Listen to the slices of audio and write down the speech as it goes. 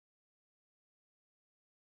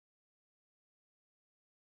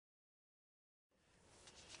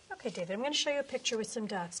Okay, David, I'm going to show you a picture with some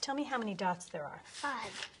dots. Tell me how many dots there are. 5.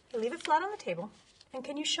 Okay, leave it flat on the table. And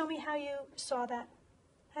can you show me how you saw that?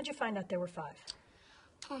 How'd you find out there were 5?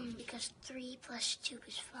 Because 3 plus 2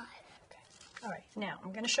 is 5. Okay. All right, now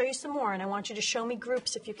I'm going to show you some more, and I want you to show me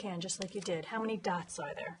groups if you can, just like you did. How many dots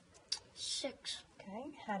are there? 6.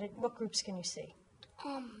 Okay, what groups can you see?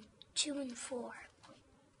 2 and 4.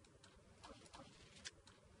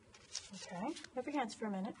 Okay, have your hands for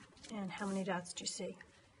a minute. And how many dots do you see?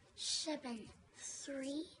 7,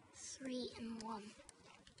 3, 3, and 1.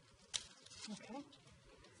 Okay.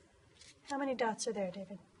 How many dots are there,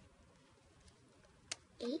 David?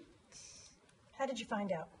 8. How did you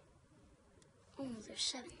find out? There's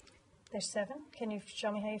 7. There's 7? Can you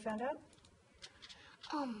show me how you found out?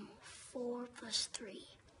 4 plus 3.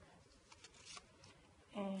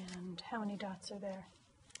 And how many dots are there?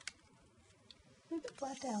 Leave it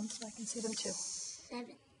flat down so I can see them too. 7.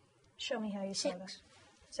 Show me how you saw that.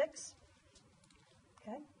 6?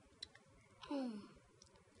 Okay.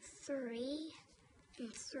 3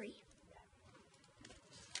 and 3.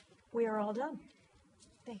 We are all done.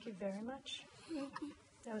 Thank you very much. You're welcome.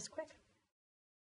 That was quick.